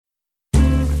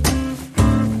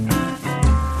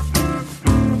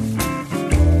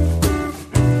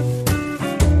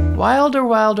Wilder,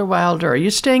 Wilder, Wilder. Are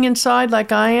you staying inside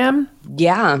like I am?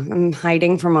 Yeah, I'm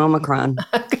hiding from Omicron.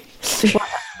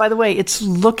 By the way, it's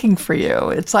looking for you.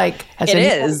 It's like, has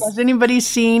anybody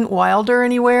seen Wilder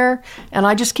anywhere? And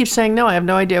I just keep saying, no, I have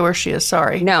no idea where she is.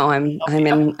 Sorry. No, I'm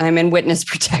in witness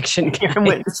protection. You're in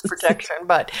witness protection.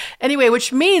 But anyway,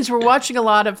 which means we're watching a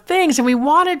lot of things, and we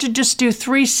wanted to just do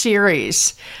 3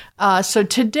 series. So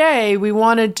today we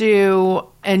want to do,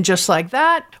 and just like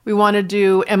that, we want to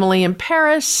do Emily in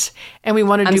Paris, and we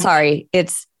want to do. I'm sorry,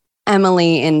 it's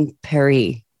Emily in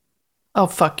Paris. Oh,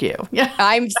 fuck you. Yeah.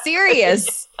 I'm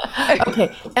serious.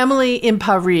 Okay. Emily in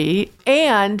Paris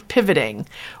and Pivoting,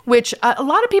 which a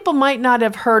lot of people might not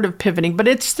have heard of Pivoting, but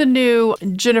it's the new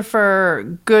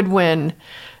Ginnifer Goodwin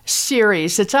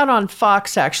series. It's out on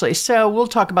Fox, actually. So we'll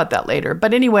talk about that later.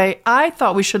 But anyway, I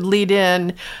thought we should lead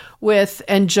in with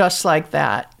And Just Like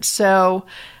That. So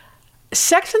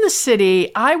Sex and the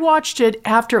City, I watched it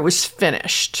after it was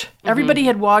finished. Everybody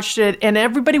had watched it, and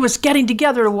everybody was getting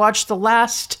together to watch the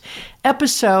last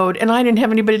episode, and I didn't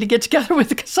have anybody to get together with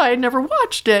because I had never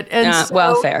watched it. And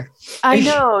well, fair. I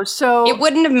know. So it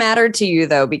wouldn't have mattered to you,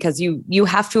 though, because you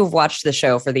have to have watched the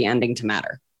show for the ending to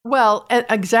matter. Well,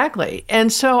 exactly.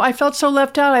 And so I felt so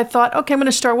left out. I thought, okay, I'm going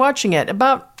to start watching it.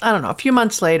 About, I don't know, a few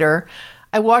months later,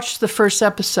 I watched the first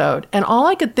episode, and all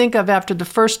I could think of after the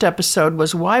first episode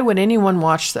was, why would anyone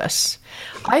watch this?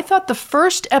 I thought the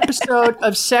first episode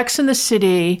of Sex and the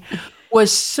City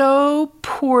was so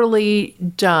poorly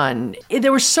done.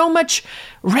 There was so much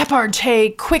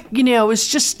repartee, quick, it was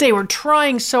just, they were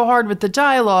trying so hard with the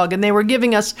dialogue, and they were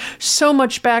giving us so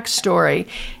much backstory.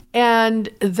 And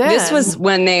then this was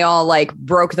when they all like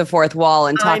broke the fourth wall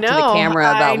and talked to the camera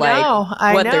about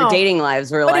what their dating lives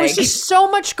were like. There was just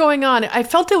so much going on. I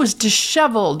felt it was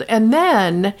disheveled. And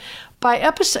then by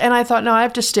episode, and I thought, no, I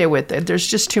have to stay with it. There's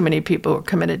just too many people who are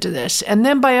committed to this. And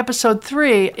then by episode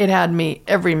 3, it had me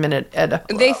every minute at a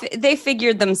They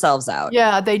figured themselves out.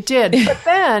 Yeah, they did. But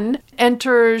then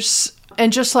enters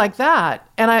And Just Like That.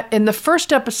 And in the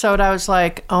first episode, I was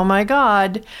like, oh my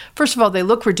God. First of all, they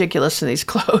look ridiculous in these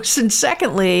clothes. And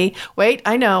secondly, wait,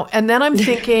 I know. And then I'm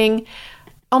thinking,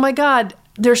 oh my God,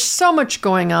 there's so much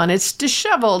going on. It's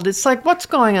disheveled. It's like, what's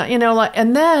going on?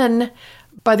 And then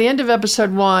by the end of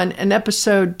episode 1 and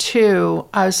episode 2,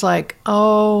 I was like,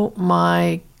 oh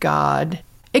my God.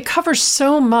 It covers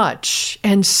so much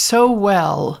and so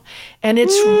well. And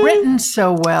it's written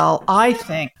so well, I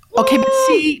think.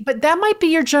 Okay, but that might be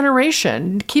your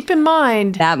generation. Keep in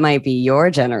mind. That might be your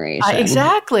generation.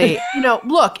 Exactly.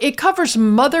 Look, it covers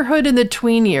motherhood in the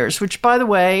tween years, which, by the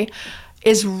way,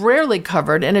 is rarely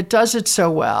covered, and it does it so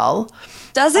well.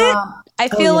 Does it? I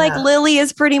feel like Lily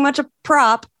is pretty much a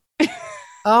prop.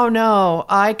 Oh, no.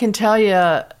 I can tell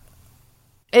you,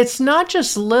 it's not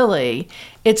just Lily.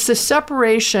 It's the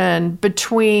separation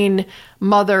between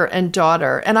mother and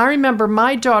daughter. And I remember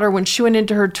my daughter, when she went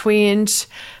into her tweens,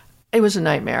 it was a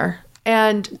nightmare.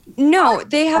 And no,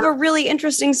 they have a really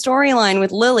interesting storyline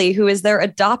with Lily, who is their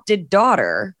adopted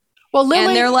daughter. Well, Lily,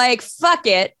 and they're like, fuck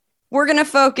it. We're going to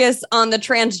focus on the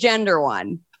transgender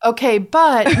one. Okay,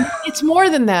 but it's more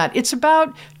than that. It's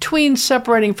about tweens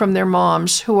separating from their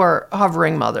moms who are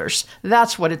hovering mothers.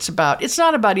 That's what it's about. It's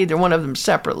not about either one of them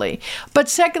separately. But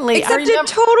secondly, except it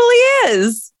totally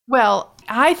is. Well,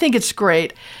 I think it's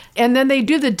great. And then they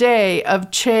do the day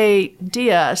of Che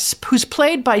Diaz, who's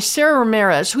played by Sarah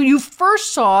Ramirez, who you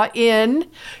first saw in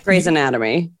Grey's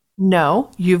Anatomy.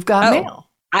 No, You've Got Mail.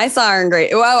 I saw her in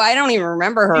Grey's. Well, I don't even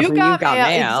remember her from You've Got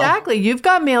Mail. Exactly. You've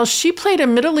Got Mail. She played a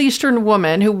Middle Eastern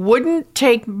woman who wouldn't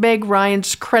take Meg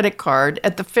Ryan's credit card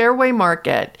at the Fairway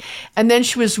Market. And then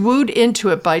she was wooed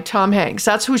into it by Tom Hanks.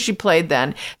 That's who she played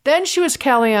then. Then she was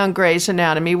Callie on Grey's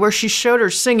Anatomy, where she showed her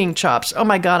singing chops. Oh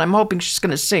my God, I'm hoping she's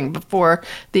going to sing before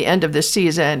the end of the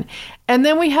season. And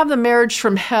then we have The Marriage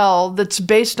from Hell that's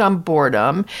based on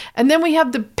boredom. And then we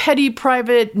have the petty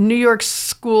private New York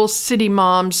school city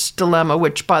mom's dilemma,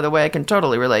 which, by the way, I can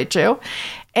totally relate to.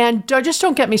 And just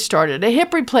don't get me started. A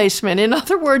hip replacement. In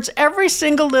other words, every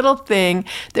single little thing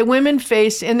that women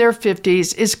face in their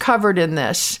 50s is covered in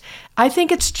this. I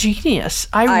think it's genius.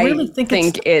 I really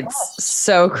think it's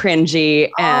so cringy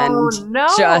and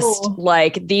just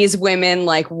like these women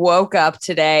like woke up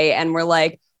today and were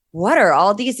like, what are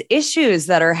all these issues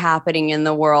that are happening in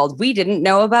the world? We didn't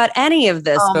know about any of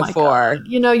this before.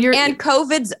 And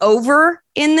COVID's over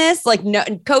in this. Like, no,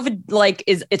 COVID, like,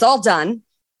 it's all done.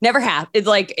 Never happened. It's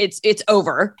like, it's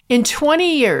over. In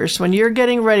 20 years, when you're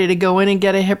getting ready to go in and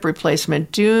get a hip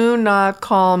replacement, do not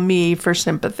call me for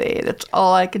sympathy. That's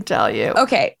all I can tell you.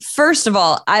 Okay. First of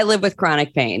all, I live with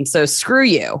chronic pain, so screw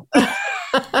you.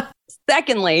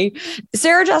 Secondly,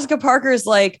 Sarah Jessica Parker is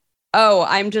like, oh,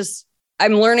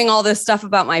 I'm learning all this stuff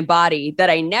about my body that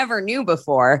I never knew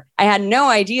before. I had no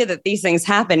idea that these things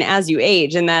happen as you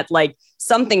age and that like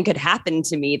something could happen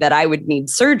to me that I would need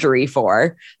surgery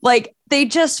for. Like they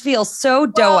just feel so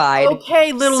doe-eyed. Well,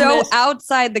 okay, little so miss.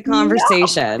 Outside the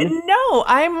conversation. No,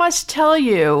 I must tell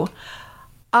you,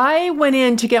 I went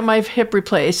in to get my hip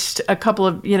replaced a couple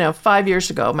of, 5 years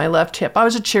ago, my left hip. I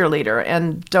was a cheerleader,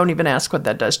 and don't even ask what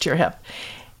that does to your hip.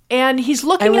 And he's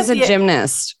looking I was a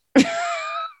gymnast.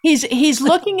 He's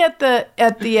looking at the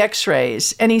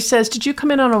x-rays and he says, "Did you come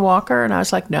in on a walker?" And I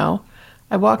was like, "No."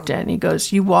 I walked in. He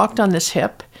goes, "You walked on this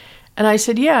hip?" And I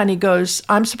said, "Yeah." And he goes,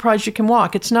 "I'm surprised you can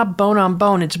walk. It's not bone on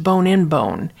bone, it's bone in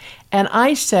bone." And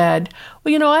I said,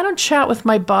 "Well, I don't chat with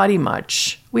my body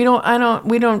much. We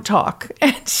don't talk."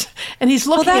 And he's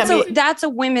looking at me. That's a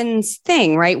women's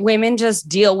thing, right? Women just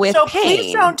deal with pain.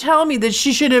 Please don't tell me that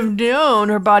she should have known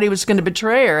her body was going to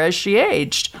betray her as she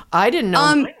aged. I didn't know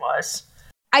mine was.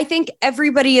 I think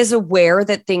everybody is aware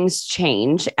that things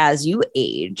change as you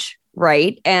age,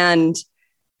 right? And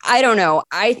I don't know.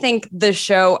 I think the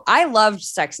show, I loved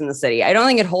Sex and the City. I don't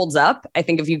think it holds up. I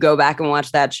think if you go back and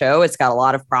watch that show, it's got a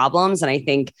lot of problems. And I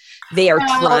think they are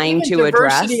trying to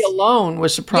address. Diversity alone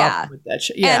was a problem with that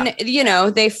show. Yeah.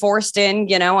 And, they forced in,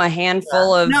 a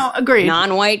handful of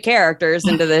non-white characters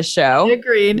into this show.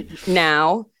 Agreed.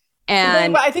 Now.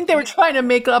 And I think they were trying to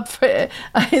make up for it.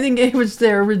 I think it was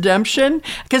their redemption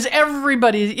because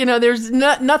everybody, there's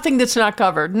nothing that's not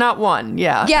covered. Not one.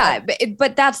 Yeah. Yeah.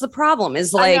 But that's the problem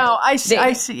is like, I know. I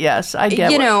see. Yes. I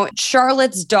get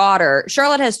Charlotte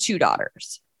has two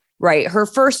daughters, right? Her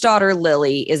first daughter,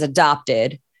 Lily, is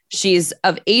adopted. She's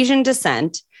of Asian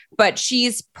descent, but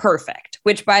she's perfect,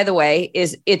 which by the way,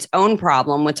 is its own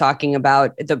problem with talking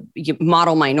about the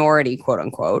model minority, quote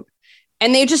unquote.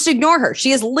 And they just ignore her.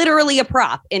 She is literally a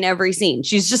prop in every scene.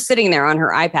 She's just sitting there on her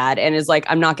iPad and is like,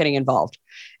 "I'm not getting involved."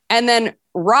 And then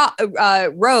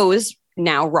Rose,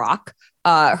 now Rock,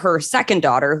 her second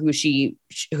daughter, who's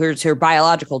her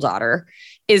biological daughter,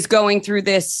 is going through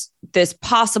this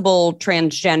possible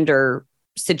transgender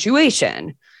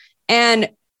situation. And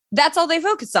that's all they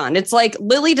focus on. It's like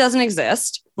Lily doesn't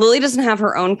exist. Lily doesn't have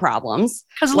her own problems.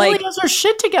 Because Lily has her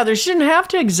shit together. She didn't have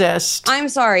to exist. I'm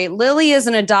sorry. Lily is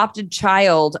an adopted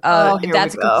child.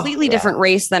 That's a completely different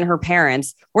race than her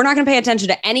parents. We're not going to pay attention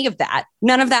to any of that.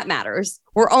 None of that matters.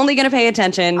 We're only going to pay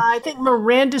attention. I think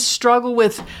Miranda's struggle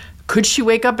with, could she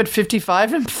wake up at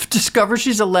 55 and discover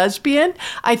she's a lesbian?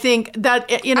 I think that,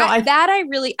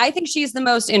 I think she's the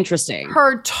most interesting.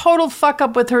 Her total fuck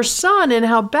up with her son and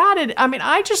how bad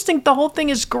I just think the whole thing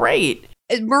is great.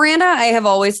 Miranda, I have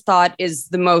always thought is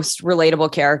the most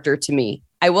relatable character to me.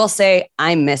 I will say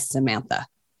I miss Samantha.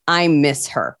 I miss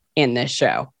her in this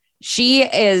show. She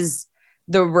is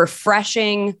the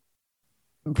refreshing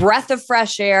breath of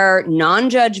fresh air,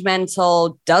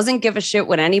 non-judgmental, doesn't give a shit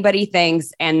what anybody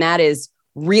thinks. And that is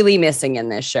really missing in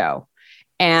this show.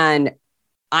 And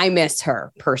I miss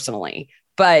her personally.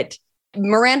 But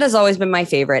Miranda's always been my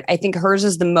favorite. I think hers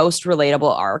is the most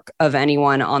relatable arc of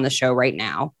anyone on the show right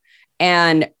now.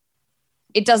 And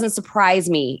it doesn't surprise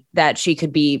me that she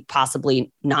could be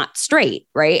possibly not straight,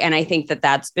 right? And I think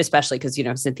that's especially because,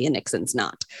 Cynthia Nixon's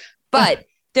not. But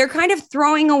they're kind of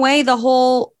throwing away the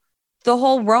whole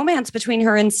romance between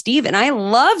her and Steve. And I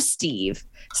love Steve.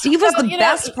 Steve was the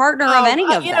best partner of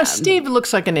any of them. Steve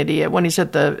looks like an idiot when he's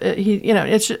at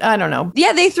I don't know.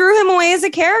 Yeah, they threw him away as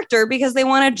a character because they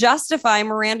want to justify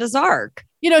Miranda's arc.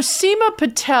 Seema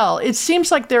Patel, it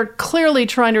seems like they're clearly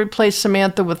trying to replace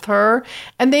Samantha with her,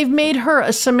 and they've made her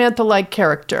a Samantha-like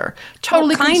character.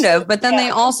 Totally, kind of, but then they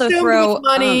also throw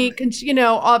money,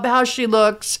 how she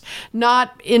looks,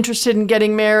 not interested in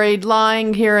getting married,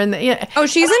 lying here and there. Oh,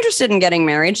 she's interested in getting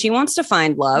married. She wants to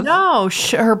find love. No,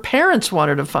 her parents want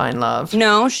her to find love.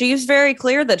 No, she's very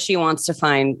clear that she wants to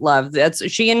find love.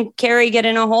 She and Carrie get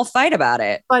in a whole fight about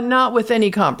it. But not with any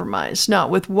compromise,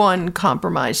 not with one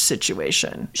compromise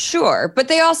situation. Sure. But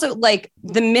they also like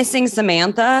the missing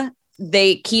Samantha.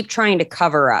 They keep trying to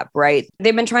cover up, right?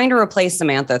 They've been trying to replace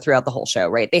Samantha throughout the whole show,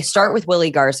 right? They start with Willie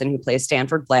Garson, who plays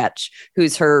Stanford Blatch,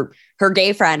 who's her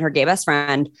gay friend, her gay best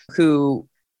friend, who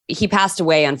he passed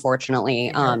away,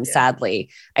 unfortunately, sadly.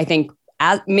 I think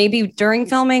maybe during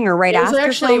filming or right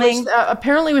after filming.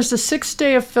 Apparently it was the 6th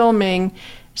day of filming.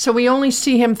 So we only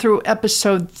see him through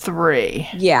episode 3.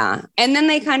 Yeah. And then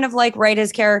they kind of like write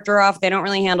his character off. They don't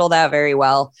really handle that very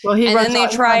well. Well, then they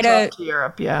try to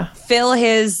Europe, fill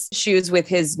his shoes with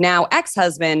his now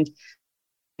ex-husband,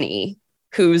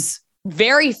 who's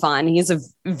very fun. He's a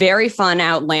very fun,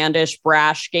 outlandish,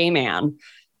 brash gay man,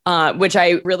 which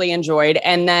I really enjoyed.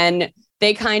 And then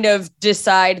they kind of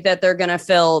decide that they're going to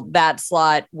fill that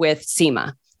slot with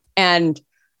Seema. And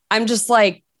I'm just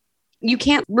like, you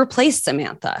can't replace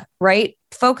Samantha, right?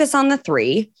 Focus on the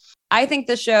 3. I think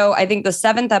the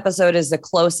 7th episode is the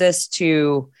closest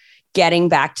to getting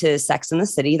back to Sex and the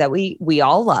City that we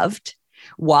all loved,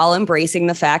 while embracing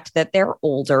the fact that they're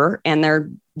older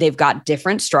and they've got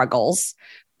different struggles.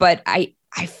 But I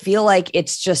feel like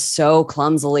it's just so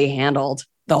clumsily handled,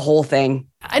 the whole thing.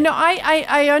 I know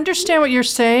I understand what you're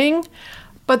saying,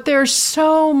 but there's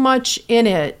so much in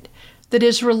it that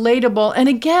is relatable. And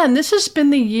again, this has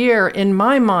been the year in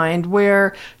my mind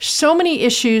where so many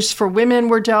issues for women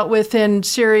were dealt with in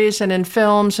series and in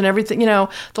films and everything, the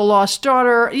lost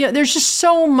daughter. There's just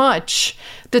so much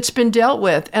that's been dealt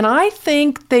with. And I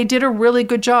think they did a really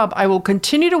good job. I will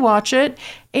continue to watch it,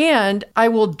 and I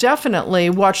will definitely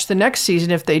watch the next season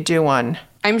if they do one.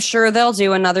 I'm sure they'll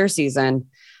do another season.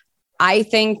 I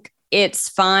think it's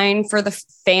fine for the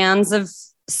fans of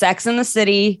Sex and the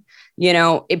City.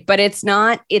 But it's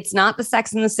not the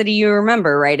Sex and the City you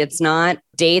remember, right? It's not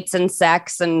dates and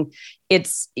sex, and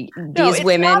it's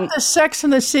women. Not the Sex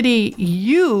and the City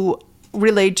you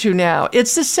relate to now.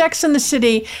 It's the Sex and the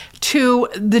City to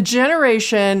the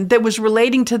generation that was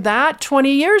relating to that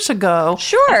 20 years ago.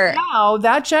 Sure. And now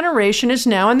that generation is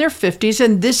now in their 50s,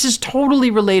 and this is totally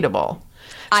relatable.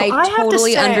 So I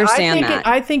totally understand that.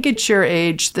 I think it's your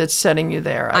age that's setting you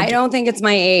there. I don't think it's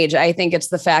my age. I think it's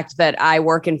the fact that I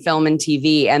work in film and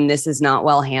TV, and this is not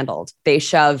well handled. They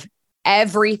shove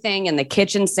everything in the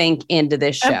kitchen sink into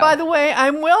this show. And by the way,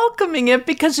 I'm welcoming it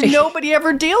because nobody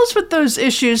ever deals with those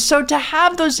issues. So to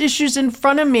have those issues in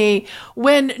front of me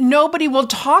when nobody will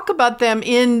talk about them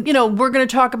we're going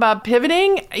to talk about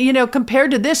pivoting,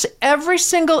 compared to this, every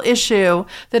single issue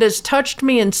that has touched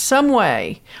me in some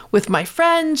way with my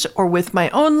friends or with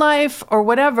my own life or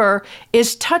whatever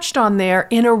is touched on there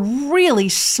in a really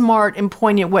smart and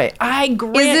poignant way. I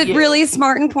grant Is it really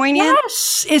smart and poignant?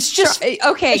 Yes. It's just,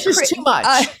 okay. It's just too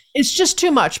much. It's just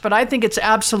too much, but I think it's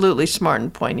absolutely smart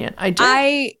and poignant.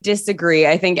 I disagree.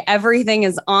 I think everything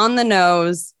is on the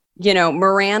nose.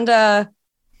 Miranda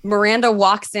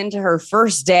walks into her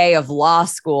first day of law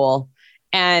school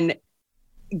and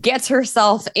gets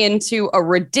herself into a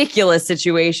ridiculous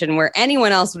situation where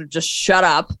anyone else would just shut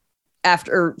up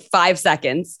after 5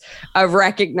 seconds of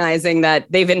recognizing that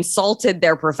they've insulted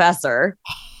their professor.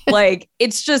 Like,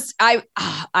 it's just,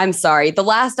 I'm sorry. The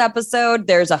last episode,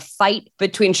 there's a fight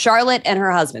between Charlotte and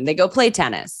her husband. They go play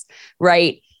tennis,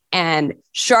 right? And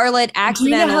Charlotte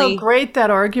accidentally... Do you know how great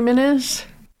that argument is?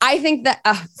 I think that,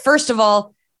 first of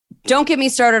all, don't get me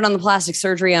started on the plastic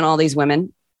surgery on all these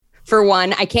women. For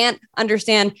one, I can't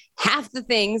understand half the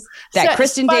things that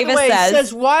Kristen Davis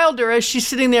says Wilder as she's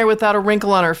sitting there without a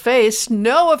wrinkle on her face.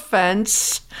 No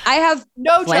offense. I have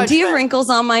plenty of wrinkles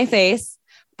on my face,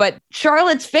 but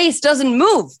Charlotte's face doesn't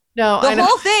move. No, the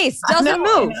whole face doesn't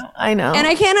move. I know. And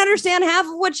I can't understand half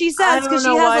of what she says because she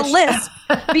has a lisp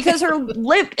because her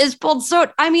lip is pulled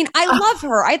so. I mean, I love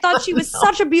her. I thought she was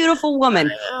such a beautiful woman.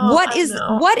 What is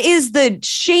the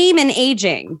shame in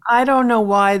aging? I don't know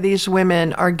why these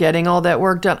women are getting all that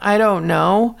work done. I don't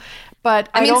know. But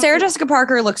I mean, Sarah Jessica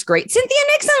Parker looks great. Cynthia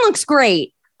Nixon looks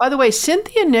great. By the way,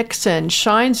 Cynthia Nixon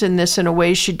shines in this in a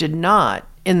way she did not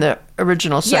in the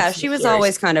original Sex. Yeah, she was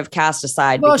always kind of cast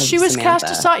aside. Well, she was cast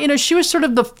aside. She was sort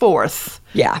of the fourth.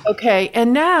 Yeah. Okay.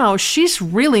 And now she's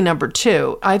really number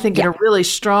two, I think, in a really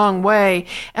strong way.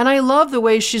 And I love the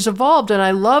way she's evolved. And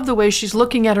I love the way she's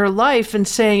looking at her life and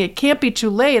saying, it can't be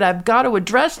too late. I've got to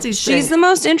address these things. She's the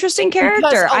most interesting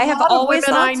character. I have always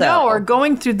thought I know are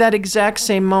going through that exact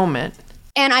same moment.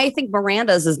 And I think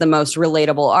Miranda's is the most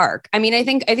relatable arc. I mean, I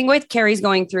think what Carrie's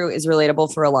going through is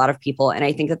relatable for a lot of people. And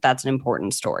I think that that's an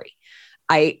important story.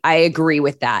 I agree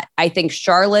with that. I think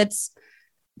Charlotte's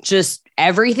just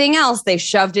everything else they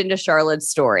shoved into Charlotte's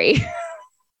story.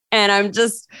 And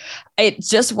it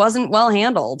just wasn't well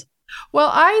handled.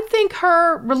 Well, I think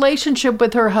her relationship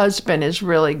with her husband is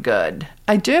really good.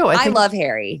 I do. I love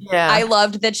Harry. Yeah. I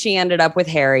loved that she ended up with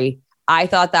Harry. I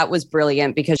thought that was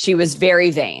brilliant because she was very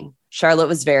vain. Charlotte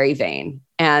was very vain,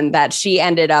 and that she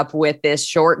ended up with this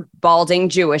short, balding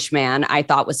Jewish man, I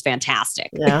thought was fantastic.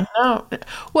 Yeah.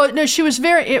 No, she was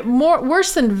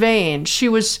worse than vain. She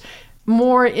was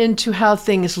more into how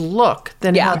things look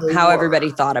than how everybody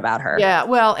thought about her. Yeah.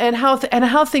 Well, and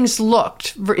how things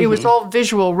looked. It was all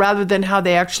visual rather than how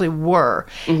they actually were.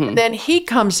 Mm-hmm. Then he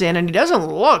comes in and he doesn't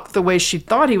look the way she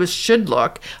thought he should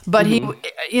look, but he,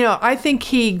 I think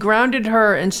he grounded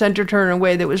her and centered her in a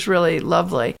way that was really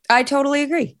lovely. I totally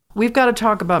agree. We've got to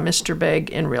talk about Mr. Big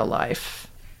in real life.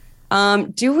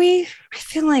 Do we? I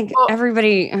feel like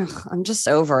everybody, I'm just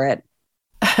over it.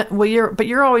 Well,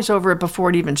 you're always over it before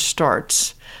it even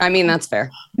starts. I mean, that's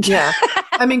fair. Yeah.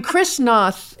 I mean, Chris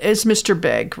Noth is Mr.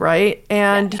 Big, right?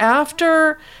 And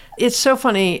after, it's so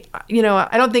funny,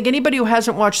 I don't think anybody who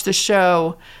hasn't watched the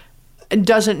show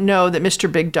doesn't know that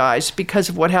Mr. Big dies because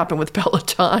of what happened with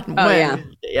Peloton.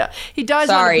 Yeah. He dies.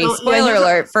 Sorry, spoiler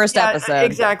alert. First episode.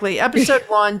 Exactly. Episode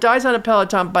 1, dies on a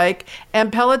Peloton bike,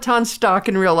 and Peloton stock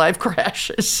in real life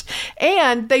crashes.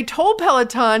 And they told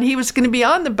Peloton he was going to be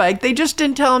on the bike. They just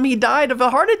didn't tell him he died of a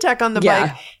heart attack on the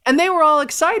bike. And they were all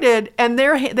excited, and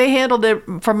they handled it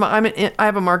from. I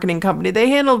have a marketing company. They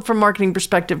handled from marketing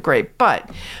perspective great, but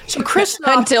so Chris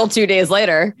Noth, until 2 days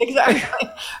later, exactly.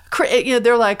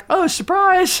 They're like, oh,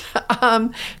 surprise!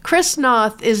 Chris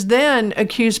Noth is then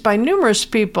accused by numerous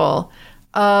people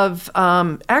of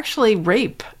actually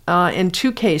rape in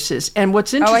 2 cases. And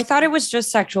what's interesting? Oh, I thought it was just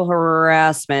sexual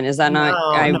harassment. Is that not?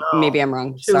 No. Maybe I'm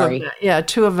wrong. Sorry.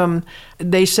 2 of them.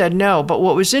 They said no. But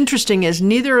what was interesting is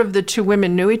neither of the 2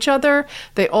 women knew each other.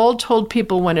 They all told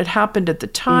people when it happened at the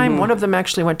time. One of them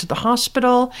actually went to the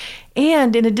hospital.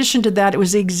 And in addition to that, it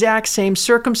was the exact same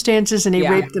circumstances, and he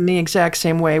raped them the exact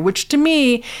same way, which to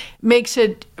me makes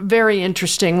it very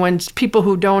interesting when people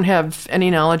who don't have any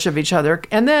knowledge of each other,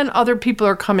 and then other people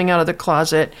are coming out of the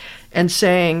closet and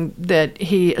saying that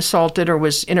he assaulted or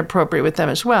was inappropriate with them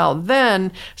as well.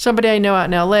 Then somebody I know out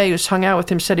in LA who's hung out with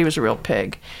him said he was a real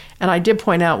pig. And I did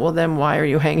point out, well, then why are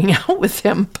you hanging out with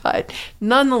him? But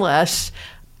nonetheless,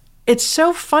 it's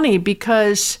so funny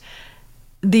because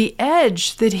the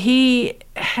edge that he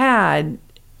had,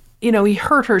 he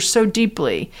hurt her so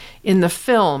deeply in the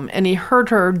film, and he hurt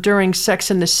her during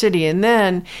Sex and the City. And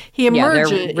then he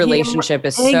emerges. Their relationship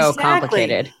is so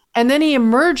complicated. And then he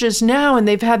emerges now, and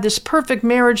they've had this perfect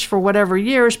marriage for whatever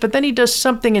years, but then he does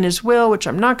something in his will, which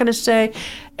I'm not going to say.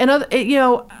 And,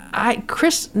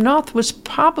 Chris Noth was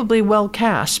probably well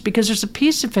cast, because there's a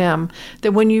piece of him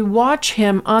that when you watch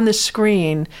him on the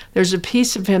screen, there's a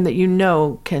piece of him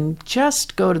that can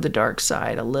just go to the dark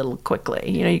side a little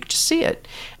quickly. You can just see it.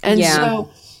 And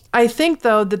so I think,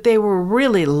 though, that they were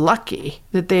really lucky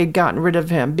that they had gotten rid of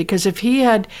him, because if he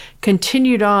had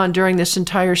continued on during this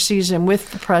entire season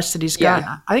with the press that he's gotten,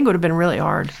 I think it would have been really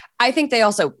hard. I think they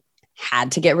also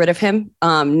had to get rid of him,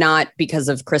 not because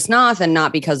of Chris Noth and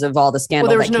not because of all the scandal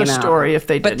that came out. There was no story if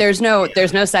they did. But there's no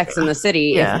Sex in the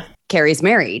City if Carrie's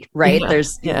married, right?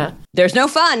 There's no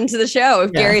fun to the show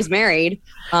if Gary's married.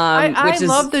 I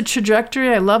love the trajectory.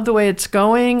 I love the way it's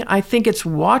going. I think it's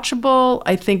watchable.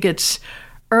 I think it's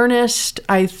earnest.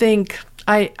 I think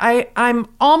I'm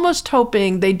almost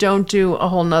hoping they don't do a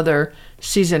whole nother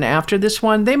season after this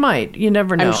one. They might. You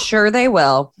never know. I'm sure they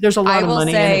will. There's a lot of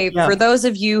money in it. I will say, for those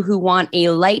of you who want a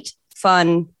light,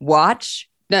 fun watch,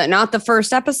 not the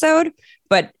first episode,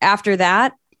 but after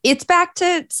that, it's back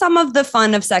to some of the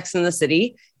fun of Sex and the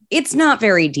City. It's not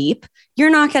very deep. You're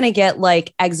not going to get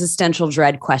like existential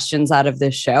dread questions out of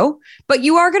this show, but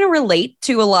you are going to relate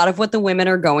to a lot of what the women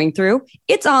are going through.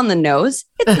 It's on the nose.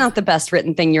 It's not the best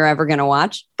written thing you're ever going to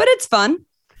watch, but it's fun.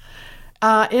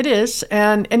 It is.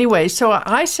 And anyway, so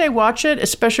I say watch it,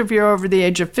 especially if you're over the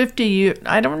age of 50.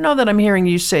 I don't know that I'm hearing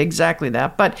you say exactly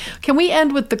that, but can we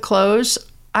end with the close?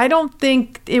 I don't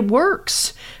think it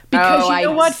works. Because you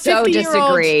know what? So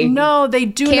 50-year-olds, no, they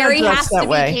do Carrie not dress that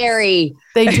way. Carrie.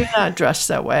 They do not dress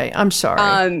that way. I'm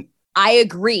sorry. I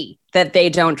agree that they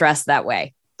don't dress that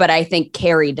way, but I think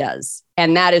Carrie does.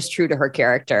 And that is true to her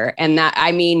character. And that,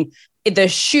 I mean, the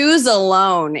shoes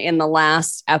alone in the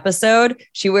last episode,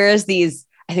 she wears these,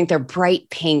 I think they're bright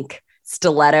pink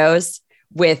stilettos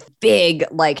with big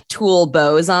like tulle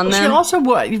bows on them. She also,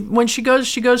 when she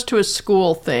goes to a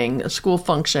school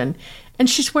function, and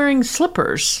she's wearing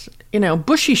slippers,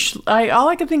 bushy. All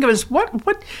I can think of is what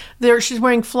there. She's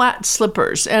wearing flat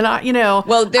slippers, and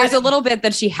Well, there's a little bit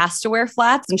that she has to wear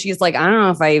flats, and she's like, I don't know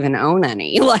if I even own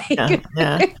any,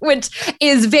 which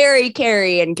is very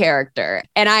Carrie in character.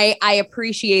 And I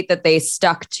appreciate that they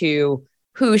stuck to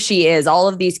who she is. All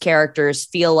of these characters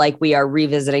feel like we are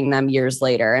revisiting them years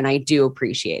later, and I do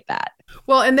appreciate that.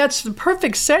 Well, and that's the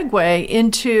perfect segue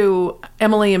into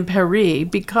Emily in Paris,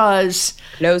 because...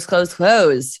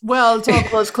 Close. Well, it's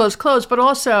all close, but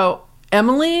also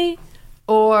Emily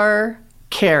or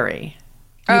Carrie?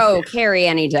 Carrie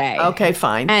any day. Okay,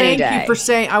 fine. Thank you for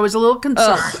saying... I was a little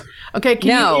concerned. Ugh. Okay,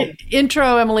 can you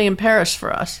intro Emily in Paris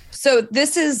for us? So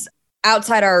this is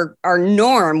outside our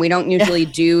norm. We don't usually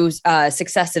do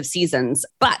successive seasons,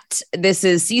 but this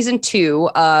is season 2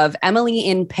 of Emily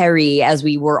in Paris, as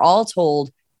we were all told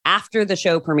after the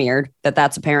show premiered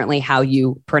that's apparently how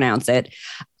you pronounce it.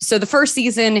 So the first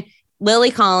season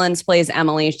Lily Collins plays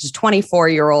Emily. She's a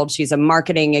 24-year-old. She's a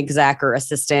marketing exec or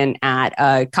assistant at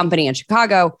a company in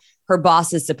Chicago. Her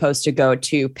boss is supposed to go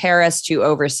to Paris to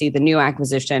oversee the new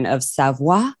acquisition of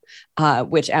Savoie,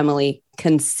 which Emily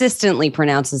consistently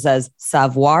pronounces as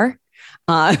savoir.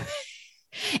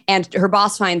 And her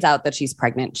boss finds out that she's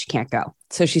pregnant. She can't go.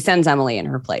 So she sends Emily in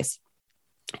her place.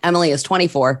 Emily is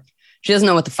 24. She doesn't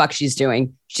know what the fuck she's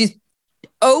doing. She's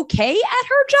okay at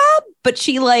her job, but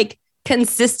she like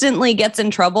consistently gets in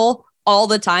trouble all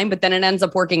the time, but then it ends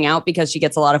up working out because she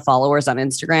gets a lot of followers on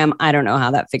Instagram. I don't know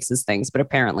how that fixes things, but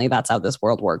apparently that's how this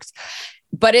world works.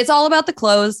 But it's all about the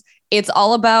clothes. It's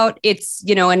all about, it's,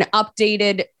 you know, an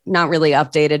updated, not really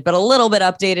updated, but a little bit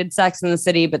updated Sex and the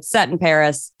City, but set in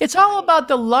Paris. It's all about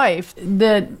the life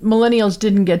that millennials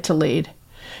didn't get to lead.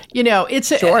 You know,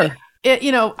 it's sure.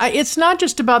 It's not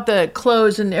just about the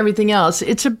clothes and everything else.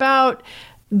 It's about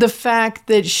the fact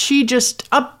that she just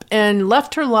up and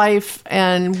left her life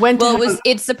and went. Well,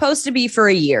 it's supposed to be for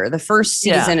a year. The first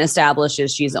season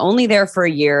establishes she's only there for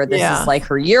a year. This is like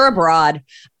her year abroad.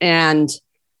 And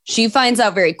she finds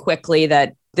out very quickly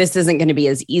that this isn't going to be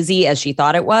as easy as she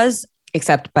thought it was,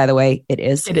 except, by the way, it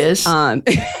is. It is.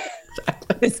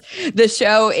 The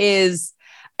show is,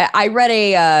 I read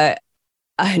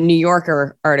a New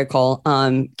Yorker article,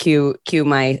 cue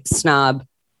my snob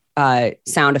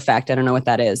sound effect. I don't know what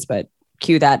that is, but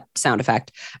cue that sound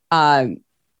effect,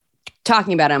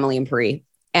 talking about Emily in Paris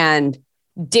and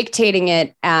dictating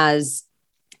it as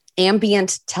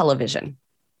ambient television.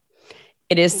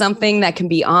 It is something that can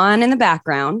be on in the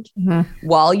background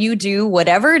while you do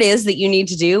whatever it is that you need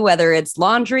to do, whether it's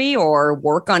laundry or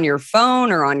work on your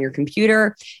phone or on your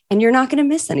computer, and you're not going to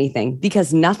miss anything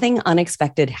because nothing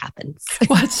unexpected happens.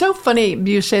 Well, it's so funny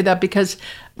you say that because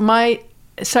my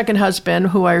second husband,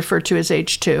 who I refer to as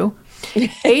H2,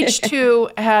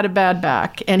 H2 had a bad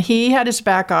back and he had his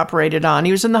back operated on.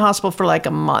 He was in the hospital for like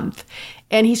a month.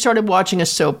 And he started watching a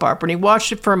soap opera and he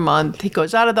watched it for a month. He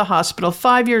goes out of the hospital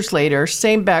 5 years later,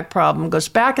 same back problem, goes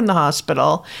back in the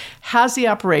hospital, has the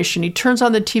operation. He turns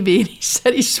on the TV and he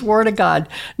said he swore to God,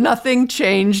 nothing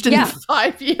changed in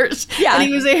 5 years. Yeah. And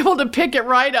he was able to pick it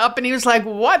right up and he was like,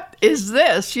 what is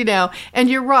this? You know, and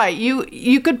you're right.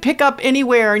 You could pick up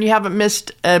anywhere and you haven't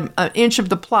missed an inch of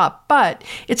the plot. But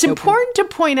it's important to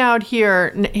point out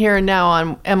here and now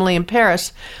on Emily in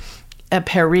Paris,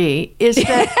 Paris, is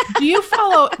that do you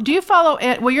follow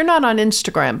well, you're not on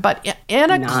Instagram, but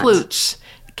Anna Kloots,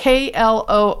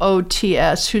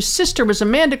 Kloots, whose sister was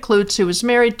Amanda Kloots, who was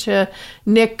married to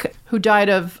Nick, who died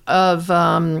of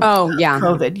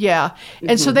COVID. Yeah.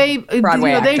 And so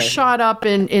they shot up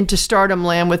into stardom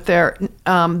land with their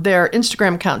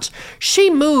Instagram accounts. She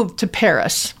moved to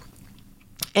Paris.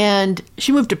 And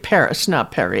she moved to Paris,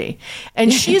 not Paris.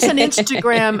 And she's an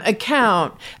Instagram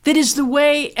account that is the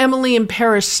way Emily in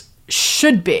Paris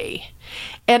should be.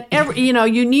 And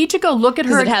you need to go look at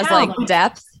her. It has like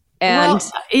depth. And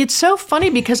it's so funny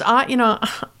because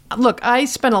I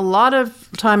spent a lot of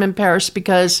time in Paris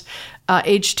because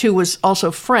H2 was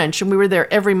also French, and we were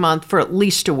there every month for at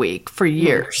least a week for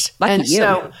years. Lucky you.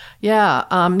 So,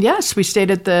 yes, we stayed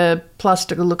at the Place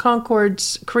de la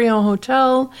Concorde's Crillon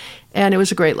Hotel, and it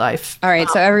was a great life. All right,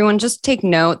 so everyone, just take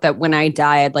note that when I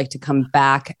die, I'd like to come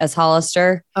back as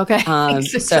Hollister. Okay.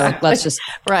 So let's just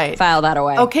file that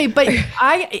away. Okay, but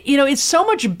it's so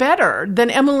much better than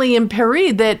Emily in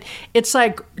Paris that it's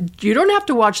like you don't have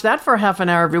to watch that for half an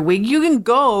hour every week. You can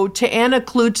go to Anna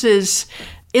Kloots's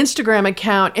Instagram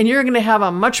account and you're going to have a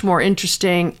much more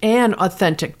interesting and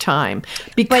authentic time.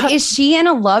 But is she in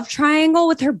a love triangle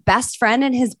with her best friend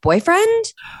and his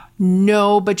boyfriend?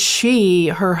 No, but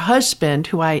her husband,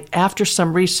 who after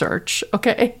some research,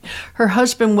 her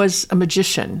husband was a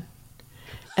magician.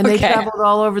 And they traveled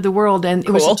all over the world, and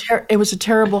it was a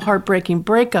terrible, heartbreaking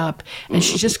breakup. And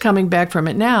she's just coming back from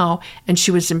it now. And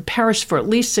she was in Paris for at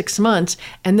least 6 months.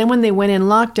 And then when they went in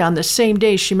lockdown, the same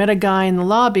day, she met a guy in the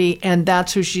lobby, and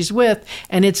that's who she's with.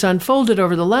 And it's unfolded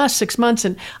over the last 6 months.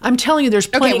 And I'm telling you, there's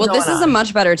plenty going on. This is a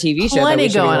much better TV show than we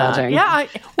should be watching. Yeah,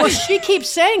 she keeps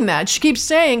saying that. She keeps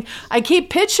saying, I keep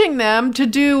pitching them to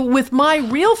do with my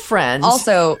real friends.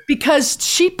 Also, because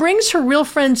she brings her real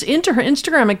friends into her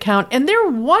Instagram account, and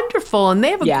they're wonderful and they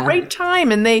have a great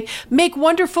time and they make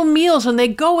wonderful meals and they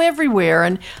go everywhere.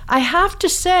 And I have to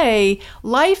say,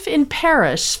 life in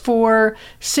Paris for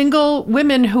single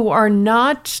women who are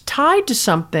not tied to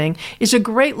something is a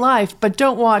great life. But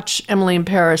don't watch Emily in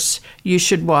Paris. You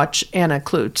should watch Anna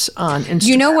Kloots on Instagram.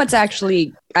 You know what's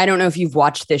actually, I don't know if you've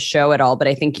watched this show at all, but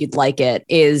I think you'd like it,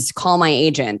 is Call My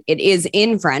Agent. It is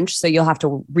in French, so you'll have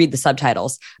to read the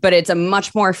subtitles, but it's a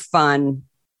much more fun,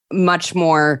 much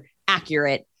more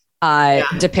accurate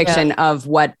depiction of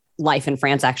what life in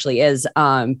France actually is.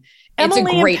 It's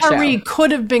Emily a great in Paris show.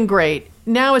 could have been great.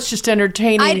 Now it's just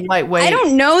entertaining, lightweight. I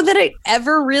don't know that it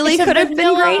ever really could have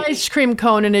been great. Ice cream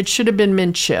cone, and it should have been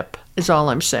mint chip, is all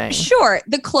I'm saying. Sure.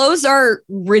 The clothes are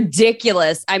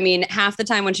ridiculous. I mean, half the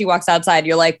time when she walks outside,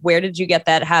 you're like, where did you get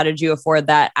that? How did you afford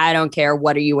that? I don't care.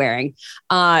 What are you wearing?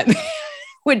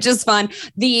 Which is fun.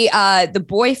 The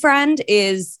boyfriend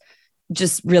is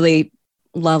just really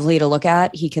lovely to look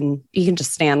at. He can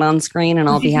just stand on screen and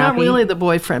I'll be happy. Not really the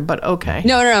boyfriend, but okay.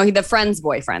 No. The friend's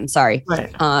boyfriend. Sorry.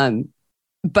 Right.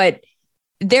 But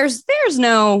there's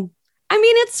no, I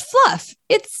mean, it's fluff.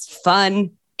 It's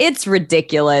fun. It's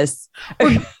ridiculous.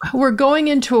 We're going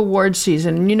into award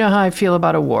season, and you know how I feel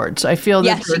about awards. I feel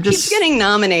that she keeps getting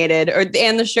nominated,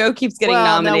 and the show keeps getting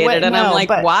nominated, I'm like,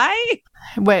 why?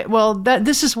 Wait, well,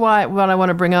 this is what I want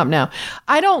to bring up now.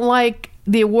 I don't like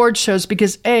the award shows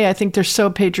because I think they're so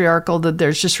patriarchal that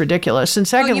they're just ridiculous. And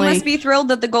secondly, you must be thrilled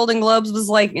that the Golden Globes was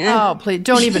like, oh, please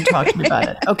don't even talk to me about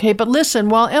it. Okay, but listen,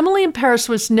 while Emily in Paris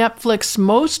was Netflix's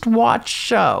most watched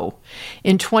show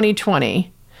in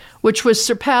 2020, which was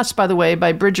surpassed, by the way,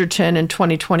 by Bridgerton in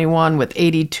 2021 with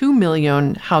 82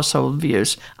 million household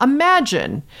views.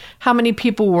 Imagine how many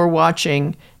people were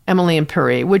watching Emily in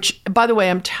Paris, which, by the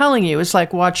way, I'm telling you, is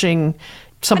like watching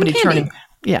somebody turning.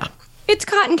 Yeah. It's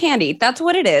cotton candy. That's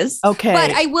what it is. Okay.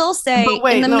 But I will say,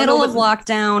 in the middle of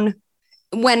lockdown,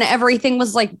 when everything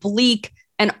was like bleak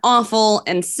and awful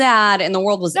and sad and the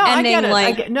world was ending,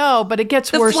 I get it. But it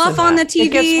gets worse than that. The fluff on the TV.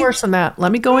 It gets worse than that.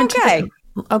 Let me go into it.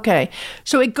 Okay.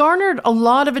 So it garnered a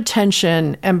lot of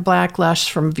attention and backlash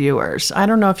from viewers. I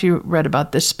don't know if you read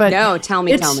about this, but no, tell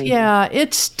me. Yeah,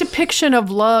 it's depiction of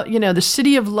love, the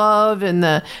city of love and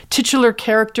the titular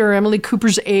character, Emily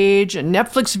Cooper's age, and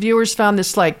Netflix viewers found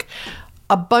this like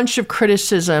a bunch of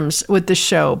criticisms with the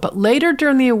show. But later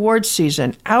during the awards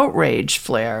season, outrage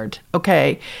flared.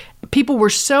 Okay. People were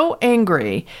so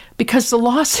angry because the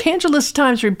Los Angeles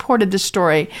Times reported this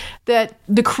story that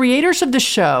the creators of the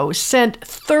show sent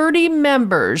 30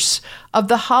 members of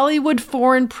the Hollywood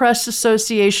Foreign Press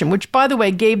Association, which, by the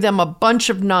way, gave them a bunch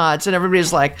of nods. And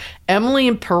everybody's like, Emily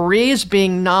in Paris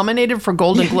being nominated for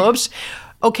Golden Globes?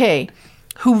 Okay.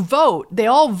 They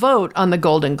all vote on the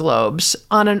Golden Globes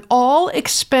on an all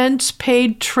expense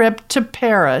paid trip to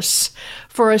Paris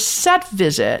for a set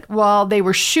visit while they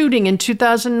were shooting in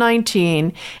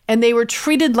 2019, and they were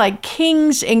treated like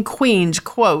kings and queens,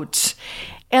 quotes.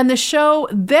 And the show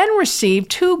then received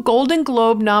 2 Golden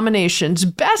Globe nominations,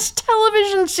 Best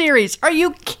Television Series. Are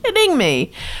you kidding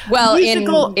me? Well, in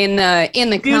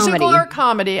the musical comedy or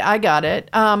comedy, I got it.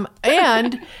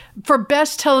 And for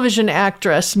Best Television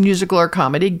Actress, musical or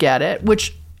comedy, get it,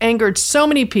 which angered so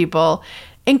many people,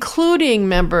 including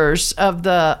members of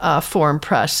the Foreign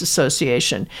Press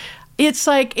Association. It's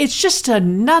just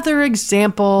another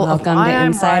example of why to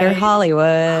Insider Hollywood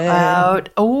about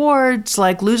awards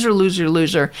like loser, loser,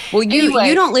 loser. Well, you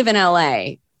don't live in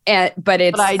LA, but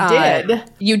I did.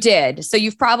 You did. So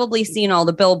you've probably seen all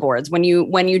the billboards when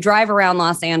you drive around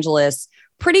Los Angeles.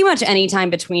 Pretty much any time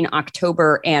between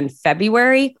October and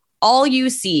February, all you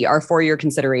see are for your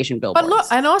consideration billboards. But look,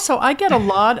 and also I get a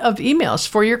lot of emails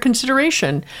for your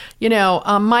consideration.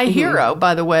 My hero,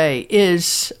 by the way,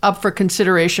 is up for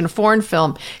consideration, a foreign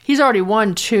film. He's already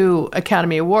won 2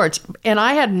 Academy Awards, and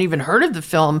I hadn't even heard of the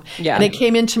film. Yeah. And it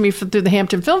came into me through the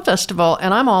Hampton Film Festival,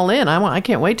 and I'm all in. I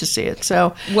can't wait to see it.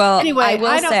 So, anyway, I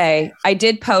will say I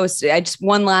did post. I just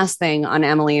one last thing on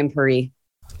Emily in Paris.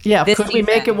 Yeah, could we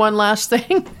make it one last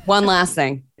thing? One last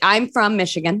thing. I'm from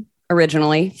Michigan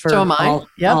originally, for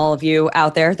all of you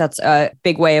out there. That's a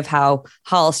big way of how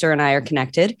Hollister and I are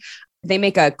connected. They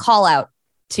make a call out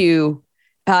to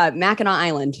Mackinac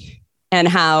Island and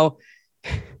how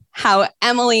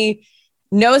Emily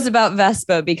knows about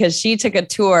Vespa because she took a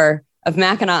tour of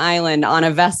Mackinac Island on a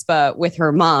Vespa with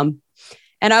her mom.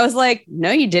 And I was like,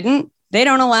 no, you didn't. They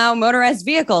don't allow motorized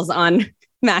vehicles on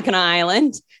Mackinac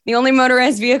Island. The only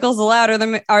motorized vehicles allowed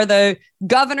are the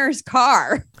governor's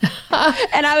car.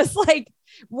 And I was like,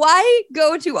 why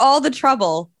go to all the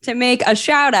trouble to make a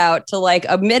shout out to like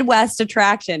a Midwest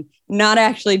attraction, not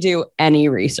actually do any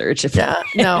research? It's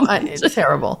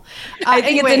terrible. I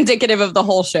think it's indicative of the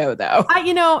whole show, though.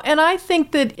 And I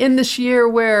think that in this year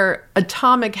where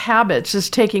Atomic Habits is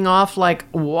taking off like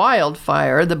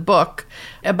wildfire, the book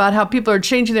about how people are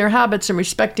changing their habits and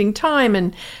respecting time,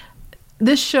 and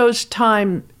this shows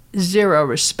time zero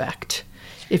respect.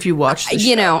 If you watch the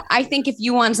show. I think if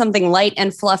you want something light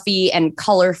and fluffy and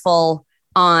colorful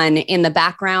on in the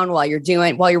background while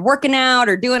you're working out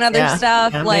or doing other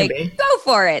stuff, go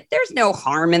for it. There's no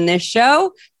harm in this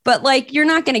show, but like you're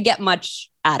not going to get much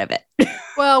out of it.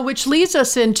 Well, which leads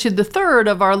us into the third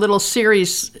of our little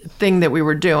series thing that we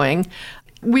were doing.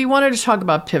 We wanted to talk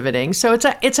about pivoting. So it's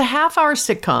a half-hour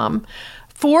sitcom.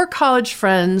 4 college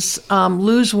friends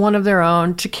lose one of their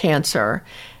own to cancer,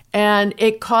 and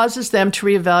it causes them to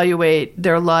reevaluate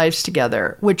their lives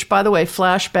together, which, by the way,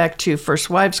 flashback to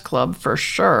First Wives Club for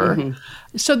sure.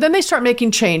 Mm-hmm. So then they start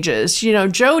making changes. You know,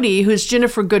 Jody, who's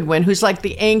Ginnifer Goodwin, who's like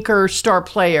the anchor star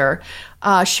player,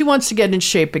 she wants to get in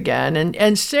shape again.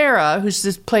 And Sarah,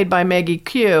 who's played by Maggie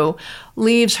Q,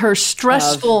 leaves her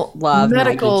stressful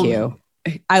medical... Maggie Q.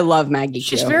 I love Maggie Q.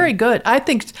 She's very good. I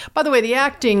think, by the way, the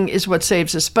acting is what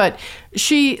saves us, but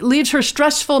she leaves her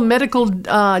stressful medical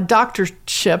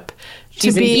doctorship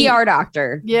She's an ER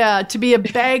doctor. Yeah, to be a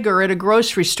bagger at a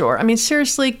grocery store. I mean,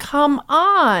 seriously, come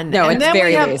on. No, it's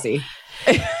very lazy.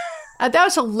 That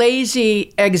was a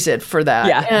lazy exit for that.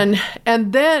 Yeah.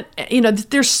 And then, you know,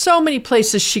 there's so many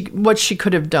places what she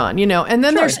could have done, you know. And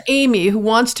then there's Amy, who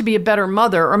wants to be a better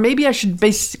mother, or maybe I should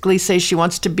basically say she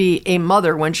wants to be a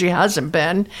mother when she hasn't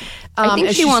been. I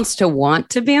think she wants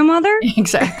to be a mother.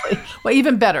 Exactly. Well,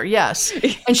 even better, yes.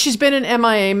 And she's been an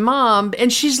MIA mom,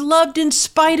 and she's loved in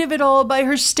spite of it all by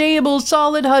her stable,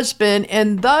 solid husband,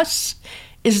 and thus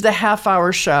is the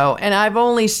half-hour show. And I've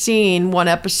only seen 1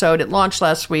 episode. It launched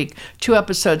last week. 2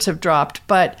 episodes have dropped.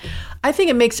 But I think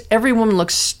it makes every woman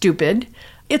look stupid.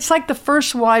 It's like the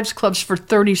First Wives Clubs for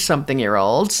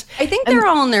 30-something-year-olds. I think they're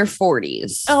all in their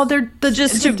 40s. Oh, the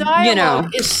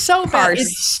dialogue is so bad.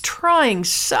 It's trying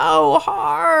so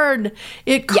hard.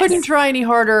 It couldn't try any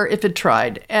harder if it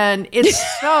tried. And it's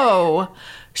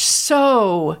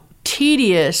so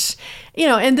tedious. You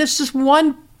know, and this is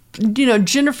one... You know,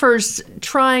 Jennifer's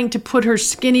trying to put her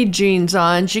skinny jeans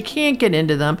on. She can't get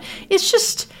into them. It's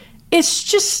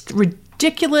just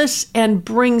ridiculous and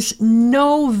brings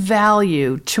no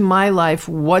value to my life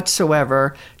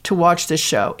whatsoever to watch this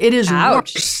show. It is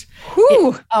worse.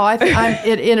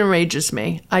 It enrages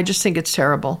me. I just think it's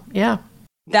terrible. Yeah.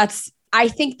 I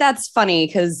think that's funny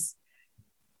because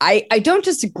I don't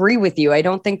disagree with you. I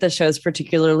don't think the show's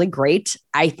particularly great.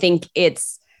 I think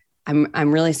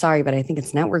I'm really sorry, but I think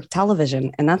it's network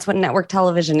television, and that's what network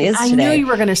television is today. I knew you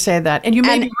were going to say that, and you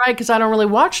may be right because I don't really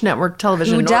watch network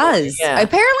television. Who does? Yeah.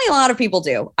 Apparently, a lot of people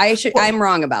do. I'm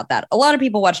wrong about that. A lot of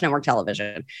people watch network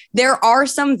television. There are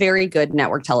some very good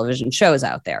network television shows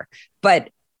out there, but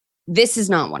this is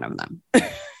not one of them.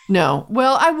 No.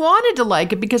 Well, I wanted to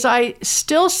like it because I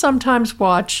still sometimes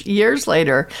watch, years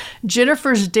later,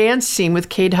 Jennifer's dance scene with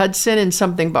Kate Hudson in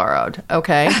Something Borrowed.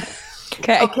 Okay.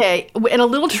 Okay. And a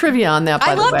little trivia on that,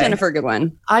 by the way. I love Ginnifer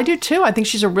Goodwin. I do too. I think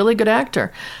she's a really good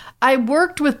actor. I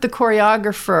worked with the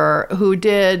choreographer who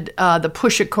did the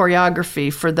Push It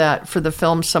choreography for the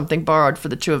film Something Borrowed for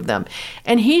the two of them.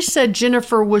 And he said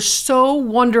Jennifer was so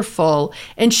wonderful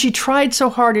and she tried so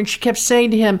hard and she kept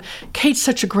saying to him, Kate's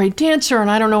such a great dancer and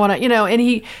I don't know what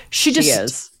she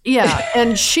is. Yeah.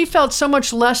 And she felt so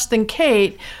much less than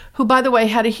Kate, who, by the way,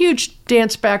 had a huge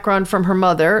dance background from her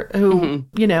mother, who,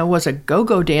 was a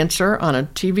go-go dancer on a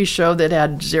TV show that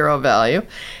had zero value.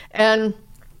 And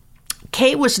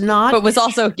Kate was not... But was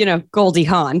also, Goldie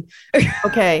Hawn.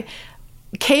 Okay.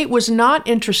 Kate was not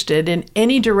interested in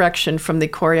any direction from the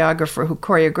choreographer who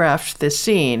choreographed this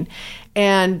scene.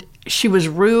 And she was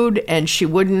rude and she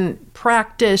wouldn't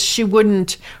practice. She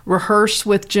wouldn't rehearse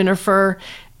with Jennifer.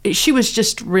 She was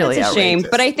just really outrageous. Shame,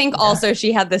 but I think also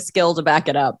she had the skill to back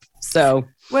it up. So,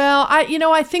 well,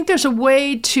 I think there's a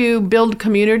way to build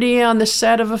community on the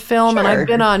set of a film, and I've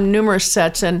been on numerous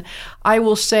sets, and I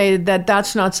will say that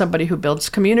that's not somebody who builds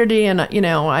community, and I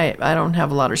don't have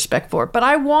a lot of respect for it. But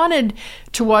I wanted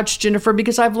to watch Jennifer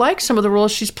because I've liked some of the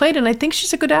roles she's played, and I think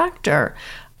she's a good actor.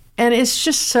 And it's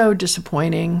just so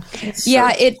disappointing.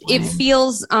 It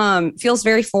feels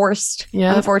very forced.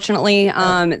 Yeah. Unfortunately,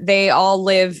 they all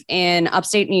live in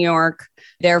upstate New York.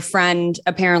 Their friend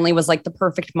apparently was like the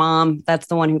perfect mom. That's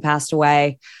the one who passed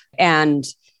away. And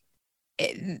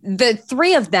the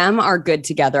three of them are good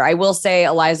together. I will say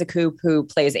Eliza Coupe, who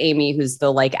plays Amy, who's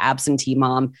the like absentee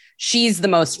mom, she's the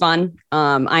most fun.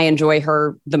 I enjoy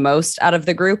her the most out of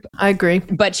the group. I agree.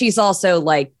 But she's also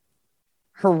like,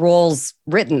 her role's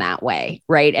written that way,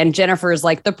 right? And Jennifer is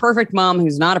like the perfect mom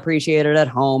who's not appreciated at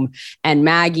home. And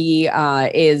Maggie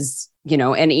is,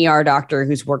 an ER doctor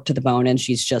who's worked to the bone and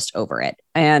she's just over it.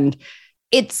 And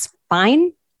it's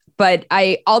fine, but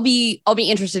I'll be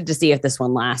interested to see if this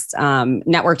one lasts.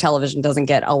 Network television doesn't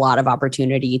get a lot of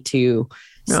opportunity to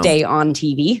stay on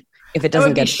TV if it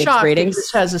doesn't get its ratings. If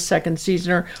this has a second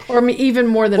season or even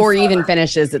more than even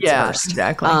finishes its first.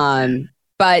 Exactly.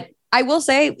 But I will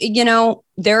say,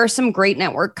 there are some great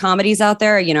network comedies out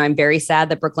there. I'm very sad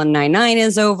that Brooklyn Nine-Nine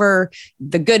is over.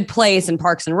 The Good Place and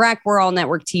Parks and Rec were all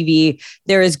network TV.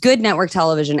 There is good network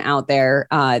television out there.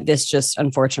 This just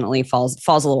unfortunately falls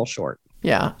a little short.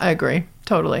 Yeah, I agree.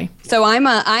 Totally. So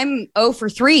I'm 0 for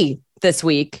 3 this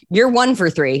week. You're 1 for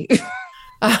 3.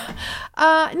 No,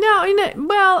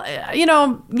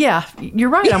 yeah, you're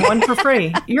right. I'm 1 for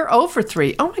 3. You're 0 for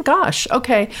 3. Oh my gosh.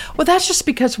 Okay. Well, that's just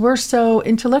because we're so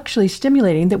intellectually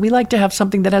stimulating that we like to have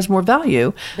something that has more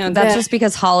value. No, that's just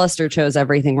because Hollister chose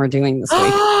everything we're doing this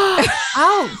week.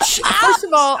 Ouch. First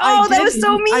of all, that was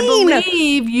so mean. I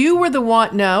believe you were the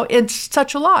one. No, it's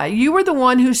such a lie. You were the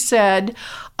one who said,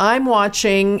 I'm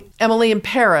watching Emily in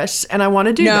Paris and I want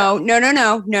to do that.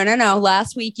 No.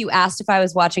 Last week you asked if I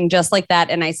was watching Just Like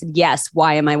That. And I said, yes.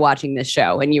 Why am I watching this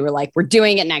show? And you were like, we're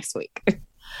doing it next week.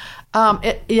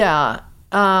 Yeah.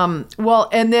 Well,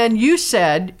 and then you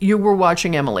said you were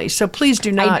watching Emily. So please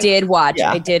do not. I did watch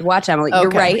Emily. Okay.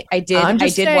 You're right. I did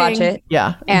watch it.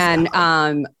 Yeah. And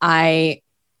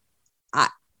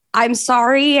I'm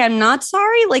sorry. I'm not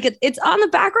sorry. Like it's on the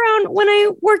background when I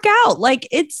work out.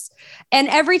 And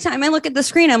every time I look at the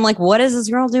screen, I'm like, what is this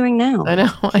girl doing now? I know.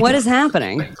 What is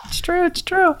happening? It's true.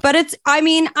 But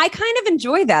I kind of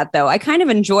enjoy that though. I kind of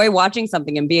enjoy watching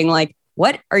something and being like,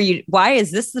 why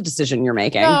is this the decision you're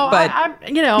making? No, but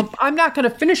I'm not going to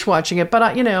finish watching it,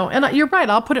 but you're right.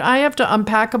 I have to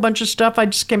unpack a bunch of stuff. I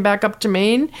just came back up to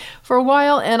Maine for a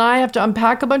while and I have to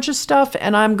unpack a bunch of stuff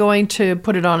and I'm going to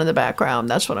put it on in the background.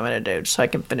 That's what I'm going to do so I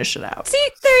can finish it out. See,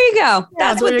 there you go.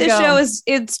 That's what this show is.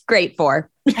 It's great for.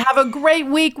 Have a great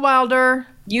week, Wilder.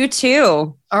 You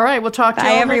too. All right. We'll talk to you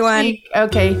all everyone. next week.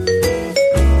 Okay.